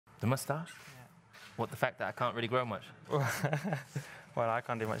The moustache? Yeah. What, the fact that I can't really grow much? Well, I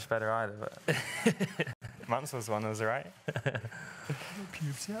can't do much better either, but Mansel's one was right.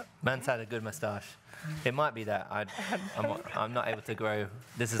 Pubes yet? Man's had a good moustache. It might be that I'm not able to grow.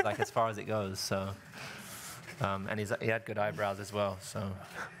 This is like as far as it goes. So, and he had good eyebrows as well. So,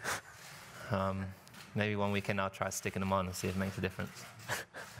 maybe one weekend I'll try sticking them on and see if it makes a difference.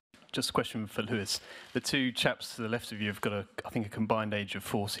 Just a question for Lewis. The two chaps to the left of you have got I think, a combined age of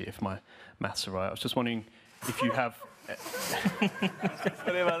 40, if my maths are right. I was just wondering if you have.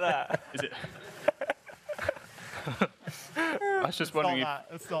 What about that? Is it? I was just wondering if.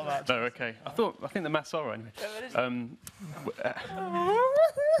 It's not that. No, okay. I think the maths are right anyway.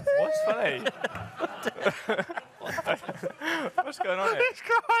 What's funny? What's going on here? He's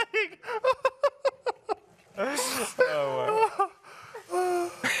crying!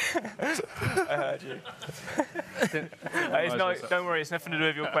 Oh, I heard you. Don't worry, it's nothing to do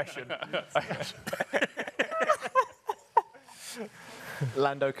with your question.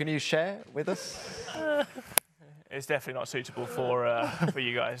 Lando, can you share with us? It's definitely not suitable for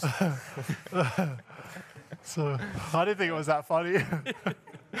you guys. So, I didn't think it was that funny.